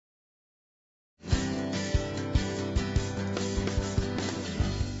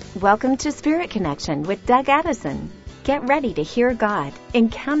Welcome to Spirit Connection with Doug Addison. Get ready to hear God,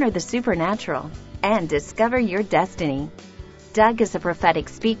 encounter the supernatural, and discover your destiny. Doug is a prophetic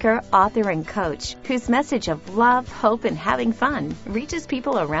speaker, author, and coach whose message of love, hope, and having fun reaches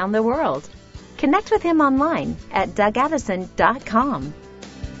people around the world. Connect with him online at DougAddison.com.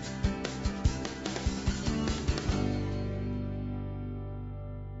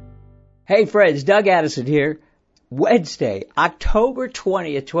 Hey friends, Doug Addison here. Wednesday, October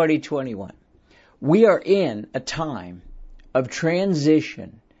 20th, 2021. We are in a time of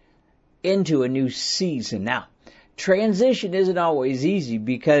transition into a new season. Now, transition isn't always easy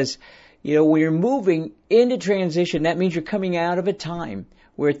because, when you're moving into transition, that means you're coming out of a time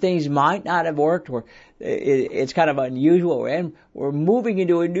where things might not have worked, or it's kind of unusual, and we're moving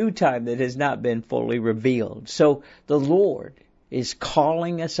into a new time that has not been fully revealed. So the Lord is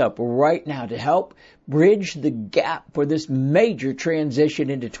calling us up right now to help bridge the gap for this major transition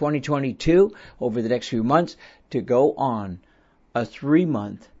into 2022 over the next few months, to go on a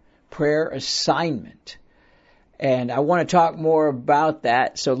 3-month prayer assignment. And I want to talk more about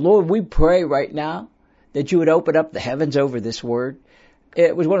that. So Lord, we pray right now that you would open up the heavens over this word.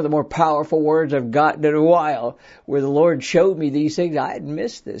 It was one of the more powerful words I've gotten in a while, where the Lord showed me these things. I had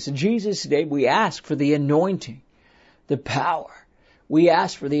missed this. In Jesus' name, we ask for the anointing, the power. We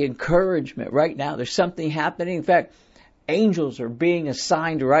ask for the encouragement right now. There's something happening. In fact, angels are being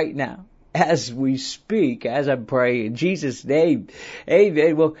assigned right now as we speak, as I pray in Jesus' name.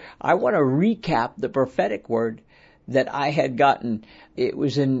 Amen. Well, I want to recap the prophetic word that I had gotten. It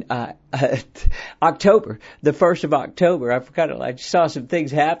was in October, the 1st of October. I just saw some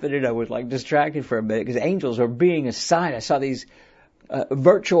things happen, and I was distracted for a minute because angels are being assigned. I saw these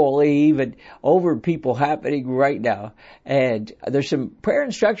virtually even over people happening right now. And there's some prayer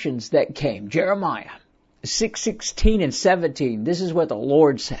instructions that came. Jeremiah 6:16 and 17. This is what the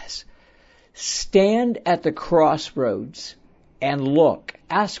Lord says. Stand at the crossroads and look.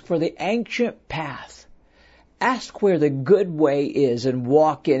 Ask for the ancient path. Ask where the good way is and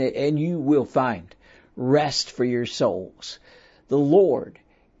walk in it, and you will find rest for your souls. The Lord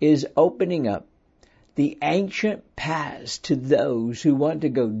is opening up the ancient paths to those who want to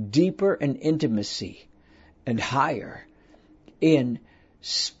go deeper in intimacy and higher in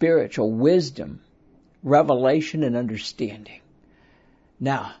spiritual wisdom, revelation, and understanding.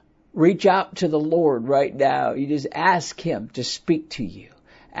 Now, reach out to the Lord right now. You just ask Him to speak to you.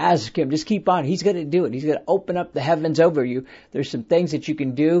 Ask Him. Just keep on. He's going to do it. He's going to open up the heavens over you. There's some things that you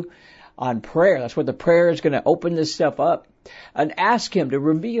can do on prayer. That's where the prayer is going to open this stuff up. And ask Him to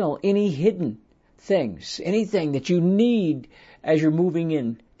reveal any hidden things, anything that you need as you're moving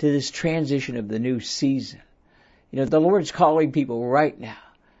into this transition of the new season. The Lord's calling people right now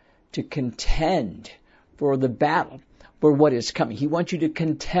to contend for the battle, for what is coming. He wants you to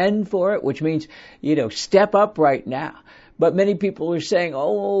contend for it, which means, step up right now. But many people are saying,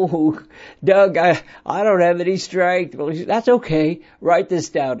 oh, Doug, I don't have any strength. Well, that's okay. Write this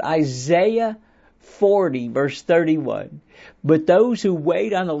down. Isaiah 40, verse 31. But those who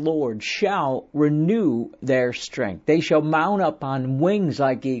wait on the Lord shall renew their strength. They shall mount up on wings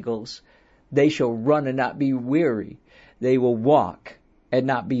like eagles. They shall run and not be weary. They will walk and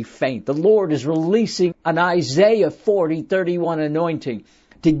not be faint. The Lord is releasing an Isaiah 40:31 anointing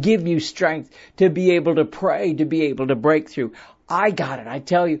to give you strength to be able to pray, to be able to break through. I got it. I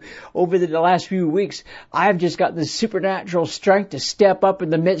tell you, over the last few weeks, I've just got this supernatural strength to step up in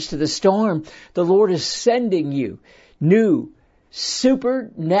the midst of the storm. The Lord is sending you new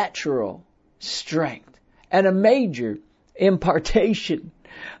supernatural strength and a major impartation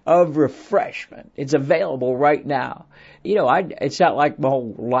of refreshment. It's available right now. It's not like my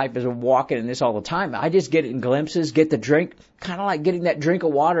whole life is walking in this all the time. I just get it in glimpses, get the drink, kind of like getting that drink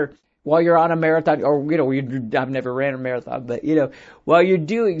of water while you're on a marathon, or, I've never ran a marathon, but, while you're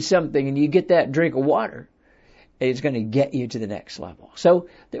doing something and you get that drink of water, it's going to get you to the next level. So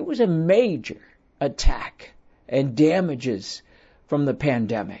there was a major attack and damages from the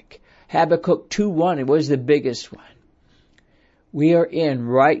pandemic. Habakkuk 2:1, it was the biggest one. We are in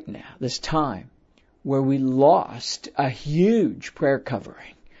right now, this time, where we lost a huge prayer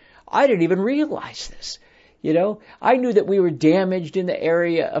covering. I didn't even realize this. I knew that we were damaged in the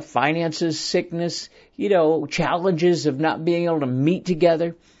area of finances, sickness, challenges of not being able to meet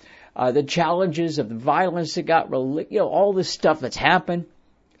together, the challenges of the violence that got, all this stuff that's happened,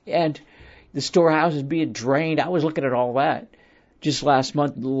 and the storehouse is being drained. I was looking at all that. Just last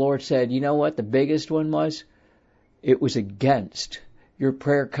month, the Lord said, you know what the biggest one was? It was against your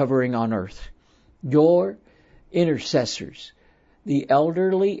prayer covering on earth. Your intercessors, the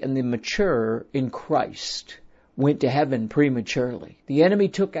elderly and the mature in Christ, went to heaven prematurely. The enemy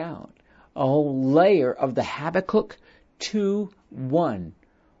took out a whole layer of the Habakkuk 2:1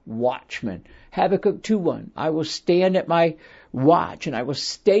 watchman. Habakkuk 2:1. I will stand at my watch, and I will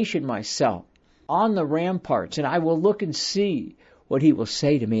station myself on the ramparts, and I will look and see what he will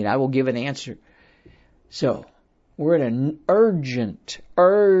say to me, and I will give an answer. So, we're in an urgent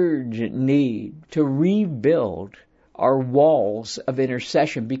need to rebuild our walls of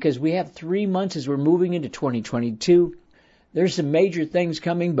intercession, because we have 3 months as we're moving into 2022. There's some major things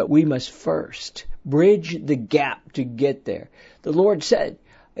coming, but we must first bridge the gap to get there. The Lord said,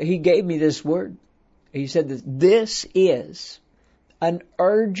 He gave me this word. He said that this is an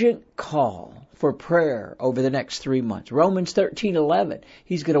urgent call for prayer over the next 3 months. Romans 13:11.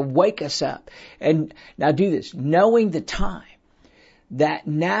 He's going to wake us up. And now do this, knowing the time, that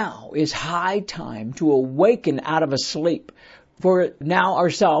now is high time to awaken out of a sleep. For now our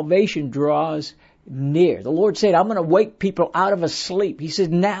salvation draws near. The Lord said, I'm going to wake people out of a sleep. He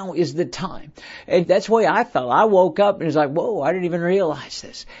said, now is the time. And that's the way I felt. I woke up and was like, whoa, I didn't even realize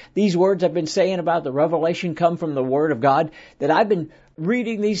this. These words I've been saying about the revelation come from the Word of God, that I've been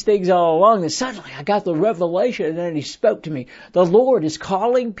reading these things all along, and suddenly I got the revelation, and then He spoke to me. The Lord is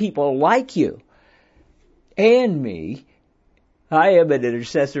calling people like you and me. I am an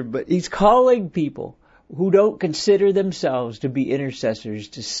intercessor, but He's calling people who don't consider themselves to be intercessors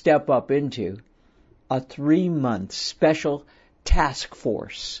to step up into a 3-month special task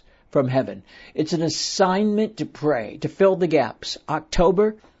force from heaven. It's an assignment to pray, to fill the gaps,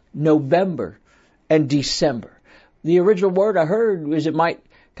 October, November, and December. The original word I heard was it might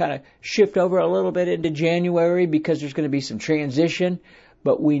kind of shift over a little bit into January because there's going to be some transition,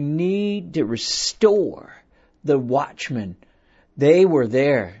 but we need to restore the watchmen. They were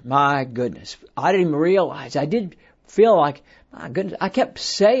there. My goodness. I didn't even realize. I did feel like, my goodness, I kept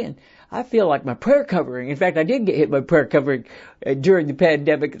saying, I feel like my prayer covering. In fact, I did get hit by prayer covering during the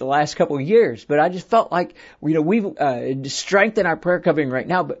pandemic the last couple of years, but I just felt like, we've strengthened our prayer covering right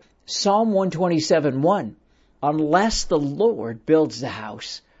now. But Psalm 127:1, unless the Lord builds the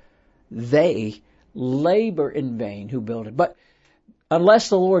house, they labor in vain who build it. But unless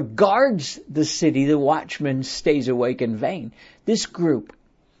the Lord guards the city, the watchman stays awake in vain. This group,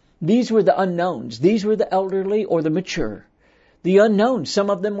 these were the unknowns. These were the elderly or the mature. The unknowns. Some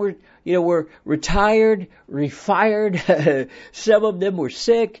of them were retired, refired. Some of them were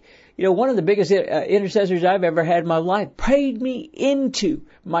sick. One of the biggest intercessors I've ever had in my life prayed me into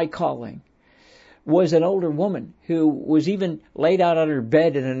my calling was an older woman who was even laid out on her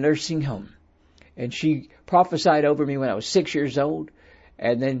bed in a nursing home. And she prophesied over me when I was 6 years old.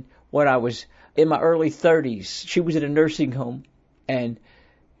 And then when I was in my early 30s, she was in a nursing home. And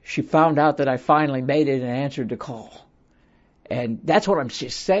she found out that I finally made it and answered the call. And that's what I'm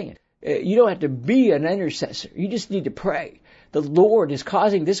just saying. You don't have to be an intercessor. You just need to pray. The Lord is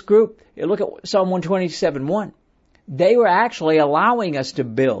causing this group. Look at Psalm 127:1. They were actually allowing us to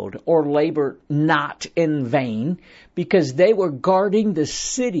build or labor not in vain because they were guarding the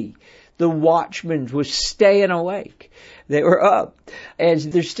city. The watchmen were staying awake. They were up. And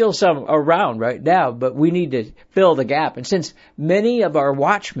there's still some around right now, but we need to fill the gap. And since many of our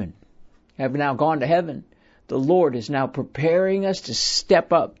watchmen have now gone to heaven, the Lord is now preparing us to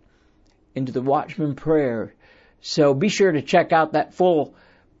step up into the watchman prayer. So be sure to check out that full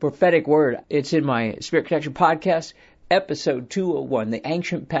prophetic word. It's in my Spirit Connection podcast, episode 201, the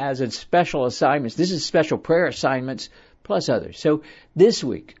ancient paths and special assignments. This is special prayer assignments plus others. So this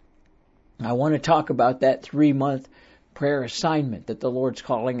week, I want to talk about that 3-month prayer assignment that the Lord's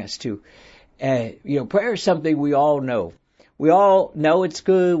calling us to. Prayer is something we all know. We all know it's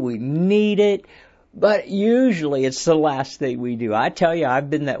good. We need it. But usually it's the last thing we do. I tell you, I've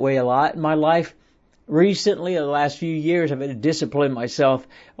been that way a lot in my life. Recently, in the last few years, I've had to discipline myself.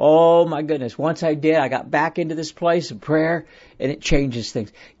 Oh my goodness. Once I did, I got back into this place of prayer and it changes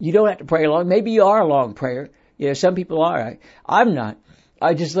things. You don't have to pray long. Maybe you are a long prayer. Some people are. I'm not.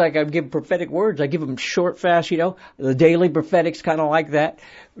 I give prophetic words. I give them short, fast, The daily prophetic's kind of like that.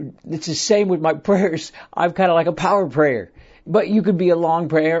 It's the same with my prayers. I'm kind of like a power prayer. But you could be a long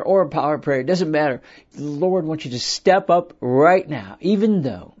prayer or a power prayer. It doesn't matter. The Lord wants you to step up right now. Even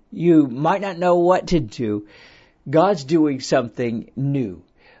though you might not know what to do, God's doing something new.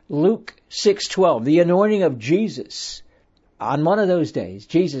 Luke 6:12, the anointing of Jesus. On one of those days,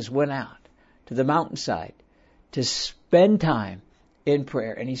 Jesus went out to the mountainside to spend time in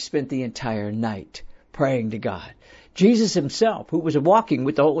prayer. And He spent the entire night praying to God. Jesus Himself, who was walking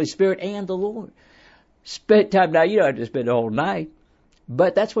with the Holy Spirit and the Lord, spent time. Now, you don't have to spend the whole night,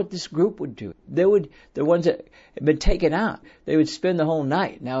 but that's what this group would do. The ones that had been taken out, they would spend the whole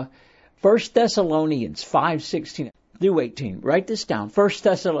night. Now, 1 Thessalonians 5:16 through 18. Write this down. 1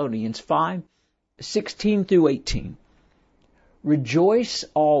 Thessalonians 5:16 through 18. Rejoice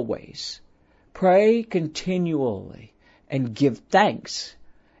always, pray continually, and give thanks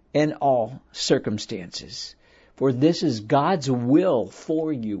in all circumstances. For this is God's will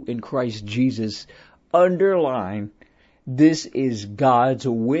for you in Christ Jesus. Underline, this is God's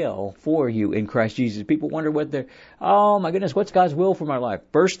will for you in Christ Jesus. People wonder oh my goodness, what's God's will for my life?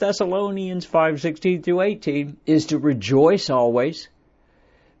 1 Thessalonians 5:16 through 18 is to rejoice always,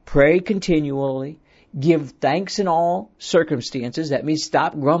 pray continually, give thanks in all circumstances. That means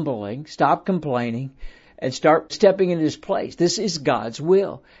stop grumbling, stop complaining, and start stepping in His place. This is God's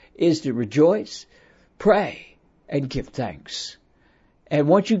will, is to rejoice, pray, and give thanks. And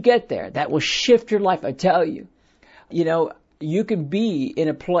once you get there, that will shift your life. I tell you, you can be in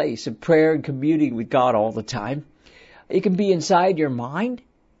a place of prayer and communing with God all the time. It can be inside your mind,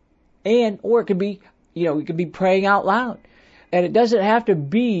 or it can be, you can be praying out loud. And it doesn't have to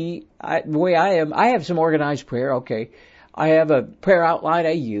be the way I am. I have some organized prayer. Okay. I have a prayer outline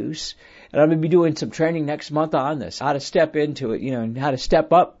I use, and I'm going to be doing some training next month on this, how to step into it, and how to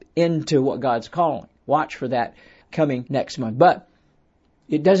step up into what God's calling. Watch for that coming next month. But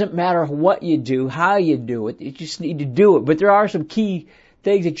it doesn't matter what you do, how you do it. You just need to do it. But there are some key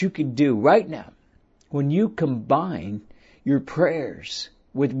things that you can do right now. When you combine your prayers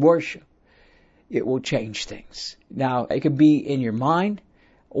with worship, it will change things. Now, it can be in your mind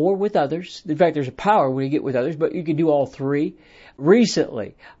or with others. In fact, there's a power when you get with others, but you can do all three.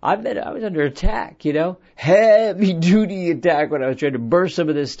 Recently, I was under attack, heavy duty attack when I was trying to burst some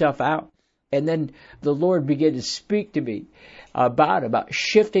of this stuff out. And then the Lord began to speak to me about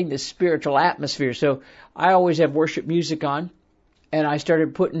shifting the spiritual atmosphere. So I always have worship music on, and I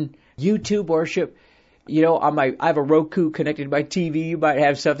started putting YouTube worship, I have a Roku connected to my TV. You might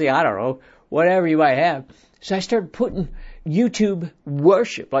have something, I don't know, whatever you might have. So I started putting YouTube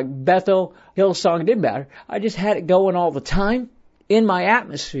worship, like Bethel, Hillsong, it didn't matter. I just had it going all the time in my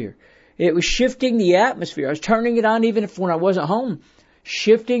atmosphere. It was shifting the atmosphere. I was turning it on even when I wasn't home,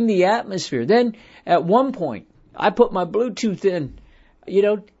 shifting the atmosphere. Then at one point, I put my Bluetooth in,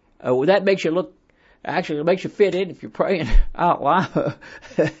 that makes you it makes you fit in if you're praying out loud.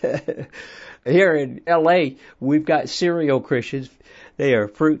 Here in LA, we've got cereal Christians. They are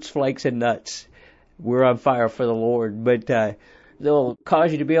fruits, flakes, and nuts. We're on fire for the Lord, but they'll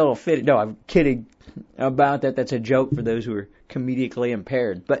cause you to be able to fit it. No, I'm kidding about that. That's a joke for those who are comedically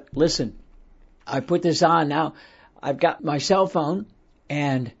impaired. But listen, I put this on now. I've got my cell phone,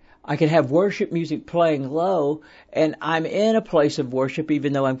 and I can have worship music playing low, and I'm in a place of worship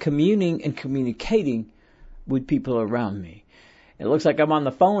even though I'm communing and communicating with people around me. It looks like I'm on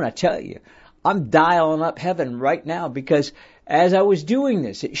the phone, I tell you. I'm dialing up heaven right now because as I was doing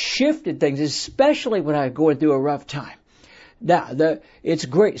this, it shifted things, especially when I was going through a rough time. Now, it's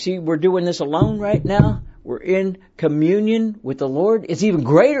great. See, we're doing this alone right now. We're in communion with the Lord. It's even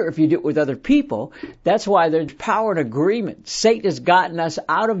greater if you do it with other people. That's why there's power in agreement. Satan has gotten us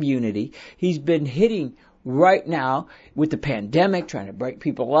out of unity. He's been hitting right now with the pandemic, trying to break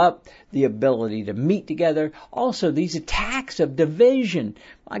people up, the ability to meet together. Also, these attacks of division.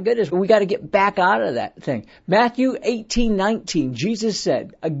 My goodness, we got to get back out of that thing. Matthew 18:19, Jesus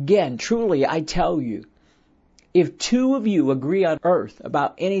said, again, truly I tell you, if two of you agree on earth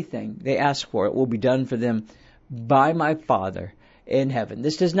about anything they ask for, it will be done for them by my Father in heaven.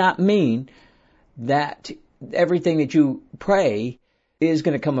 This does not mean that everything that you pray is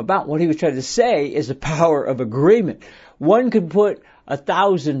going to come about. What he was trying to say is the power of agreement. One could put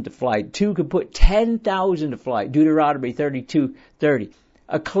 1,000 to flight. Two could put 10,000 to flight. Deuteronomy 32:30.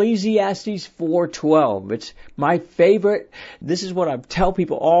 Ecclesiastes 4:12. It's my favorite. This is what I tell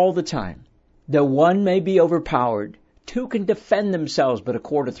people all the time. The one may be overpowered. Two can defend themselves, but a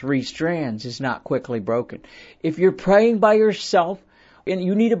cord of 3 strands is not quickly broken. If you're praying by yourself and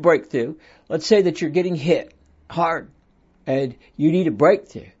you need a breakthrough, let's say that you're getting hit hard and you need a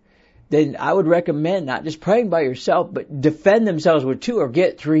breakthrough, then I would recommend not just praying by yourself, but defend themselves with 2 or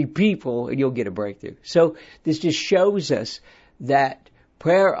get 3 people and you'll get a breakthrough. So this just shows us that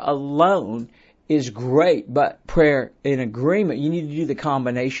prayer alone is great, but prayer in agreement, you need to do the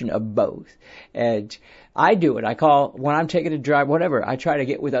combination of both. And I do it. When I'm taking a drive, whatever, I try to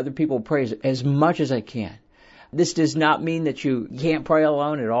get with other people, pray as much as I can. This does not mean that you can't pray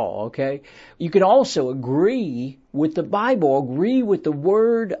alone at all, okay? You can also agree with the Bible, agree with the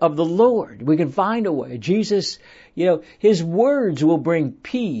word of the Lord. We can find a way. Jesus, his words will bring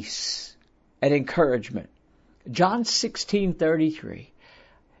peace and encouragement. John 16:33.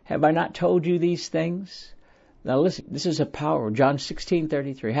 Have I not told you these things? Now listen, this is a power. John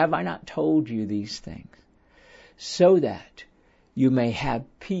 16:33. Have I not told you these things so that you may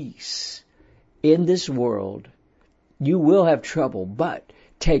have peace in this world? You will have trouble, but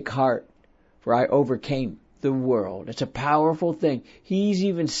take heart, for I overcame the world. It's a powerful thing. He's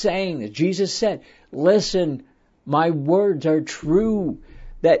even saying that Jesus said, listen, my words are true,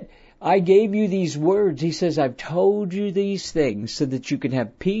 that I gave you these words. He says, I've told you these things so that you can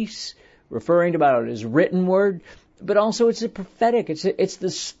have peace, referring about it as written word, but also it's a prophetic. It's the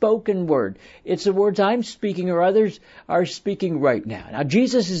spoken word. It's the words I'm speaking or others are speaking right now. Now,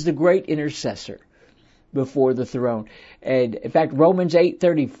 Jesus is the great intercessor before the throne. And in fact, Romans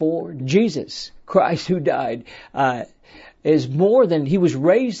 8:34, Jesus Christ who died, is more than, he was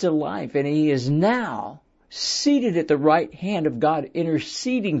raised to life, and he is now seated at the right hand of God,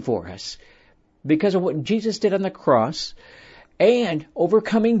 interceding for us because of what Jesus did on the cross and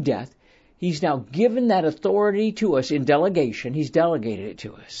overcoming death. He's now given that authority to us in delegation. He's delegated it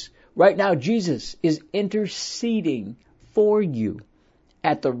to us. Right now, Jesus is interceding for you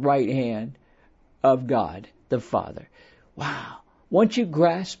at the right hand of God the Father. Wow. Once you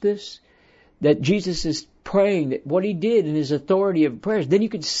grasp this, that Jesus is praying, that what he did in his authority of prayers, then you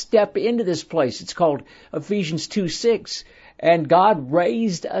can step into this place. It's called Ephesians 2:6. And God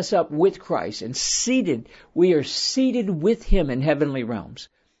raised us up with Christ and seated. We are seated with him in heavenly realms.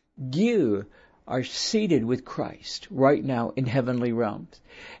 You are seated with Christ right now in heavenly realms.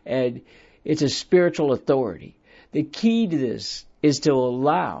 And it's a spiritual authority. The key to this is to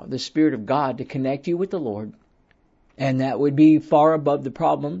allow the Spirit of God to connect you with the Lord. And that would be far above the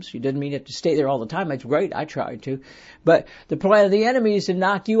problems. You doesn't mean you have to stay there all the time. That's great. I tried to. But the plan of the enemy is to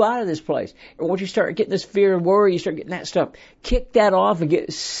knock you out of this place. And once you start getting this fear and worry, you start getting that stuff, kick that off and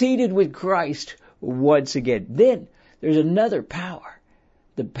get seated with Christ once again. Then there's another power.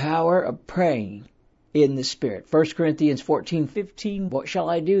 The power of praying in the Spirit. 1 Corinthians 14:15. What shall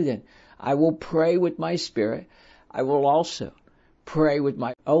I do then? I will pray with my spirit. I will also pray with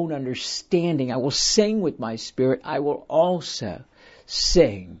my own understanding. I will sing with my spirit. I will also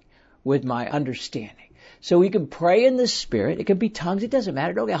sing with my understanding. So we can pray in the Spirit. It can be tongues. It doesn't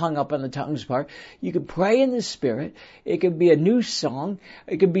matter. Don't get hung up on the tongues part. You can pray in the Spirit. It could be a new song.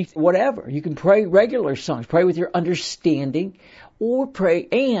 It could be whatever. You can pray regular songs. Pray with your understanding, or pray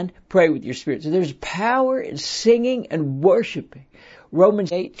with your spirit. So there's power in singing and worshiping.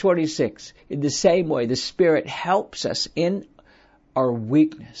 Romans 8:26. In the same way, the Spirit helps us in our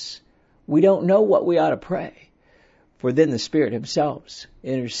weakness. We don't know what we ought to pray, for then the Spirit himself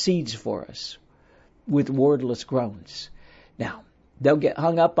intercedes for us with wordless groans. Now, don't get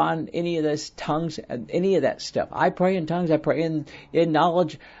hung up on any of this tongues, any of that stuff. I pray in tongues. I pray in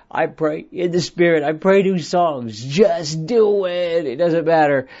knowledge. I pray in the Spirit. I pray new songs. Just do it. It doesn't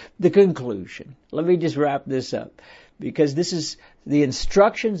matter the conclusion. Let me just wrap this up, because this is the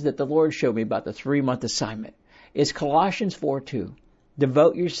instructions that the Lord showed me about the 3-month assignment. It's Colossians 4:2.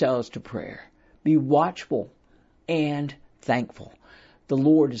 Devote yourselves to prayer. Be watchful and thankful. The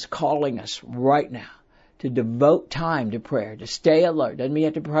Lord is calling us right now to devote time to prayer, to stay alert. Doesn't mean you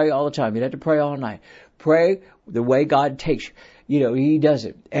have to pray all the time. You don't have to pray all night. Pray the way God takes you. You know, he does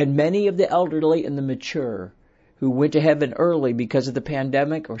it. And many of the elderly and the mature who went to heaven early because of the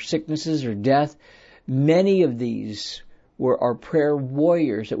pandemic or sicknesses or death, many of these were our prayer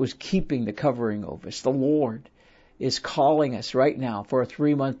warriors that was keeping the covering over us. The Lord is calling us right now for a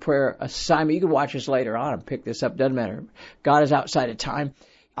 3-month prayer assignment. You can watch us later on and pick this up. Doesn't matter. God is outside of time.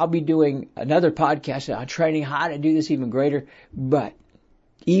 I'll be doing another podcast on training how to do this even greater. But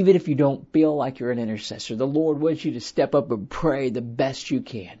even if you don't feel like you're an intercessor, the Lord wants you to step up and pray the best you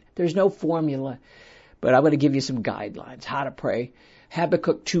can. There's no formula, but I'm going to give you some guidelines how to pray.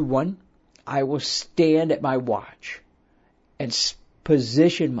 Habakkuk 2:1. I will stand at my watch and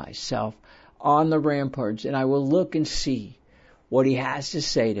position myself on the ramparts, and I will look and see what he has to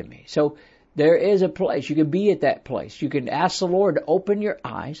say to me. So there is a place. You can be at that place. You can ask the Lord to open your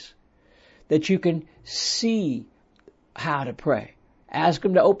eyes that you can see how to pray. Ask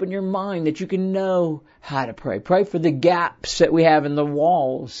him to open your mind that you can know how to pray. Pray for the gaps that we have in the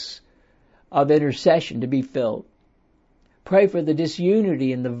walls of intercession to be filled. Pray for the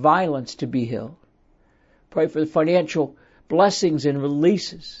disunity and the violence to be healed. Pray for the financial blessings and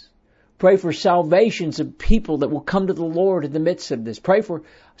releases. Pray for salvations of people that will come to the Lord in the midst of this. Pray for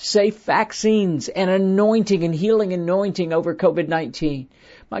safe vaccines and anointing and healing anointing over COVID-19.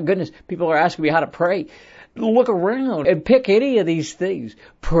 My goodness, people are asking me how to pray. Look around and pick any of these things.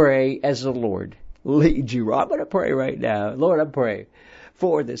 Pray as the Lord leads you. I'm going to pray right now. Lord, I pray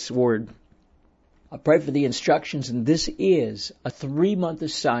for this word. I pray for the instructions, and this is a 3-month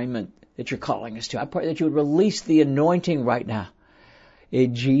assignment that you're calling us to. I pray that you would release the anointing right now.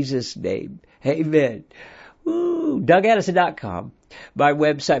 In Jesus' name. Amen. DougAddison.com, my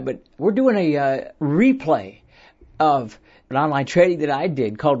website. But we're doing a replay of an online training that I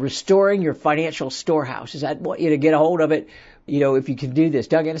did called Restoring Your Financial Storehouses. I want you to get a hold of it. If you can do this,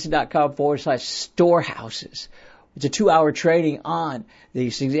 DougAddison.com/storehouses. It's a 2-hour training on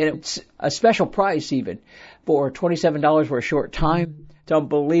these things. And it's a special price even for $27 for a short time. It's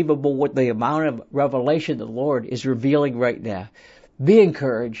unbelievable what the amount of revelation the Lord is revealing right now. Be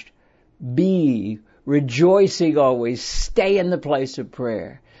encouraged. Be rejoicing always. Stay in the place of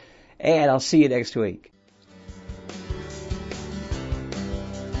prayer. And I'll see you next week.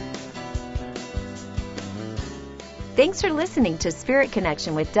 Thanks for listening to Spirit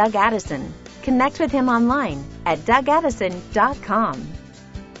Connection with Doug Addison. Connect with him online at DougAddison.com.